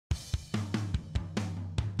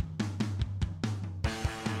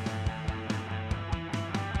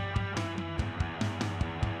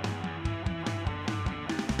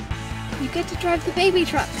You get to drive the baby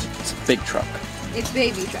truck. It's a big truck. It's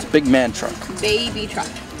baby truck. It's a big man truck. Baby truck.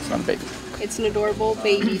 It's not a baby. It's an adorable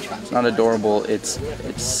baby truck. It's not adorable, it's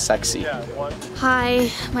sexy.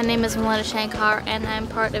 Hi, my name is Melissa Shankar and I'm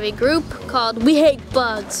part of a group called We Hate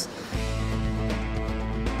Bugs.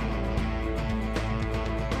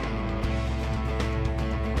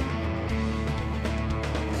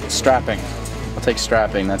 Strapping. I'll take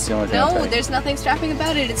strapping, that's the only thing I'll No, take. there's nothing strapping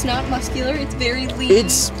about it. It's not muscular, it's very lean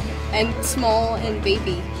and small and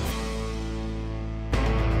baby.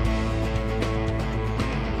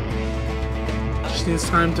 Just needs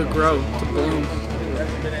time to grow, to bloom.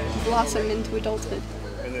 Blossom into adulthood.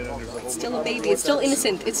 It's still a baby. It's still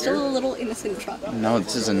innocent. It's still a little innocent truck. No,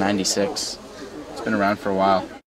 this is a 96. It's been around for a while.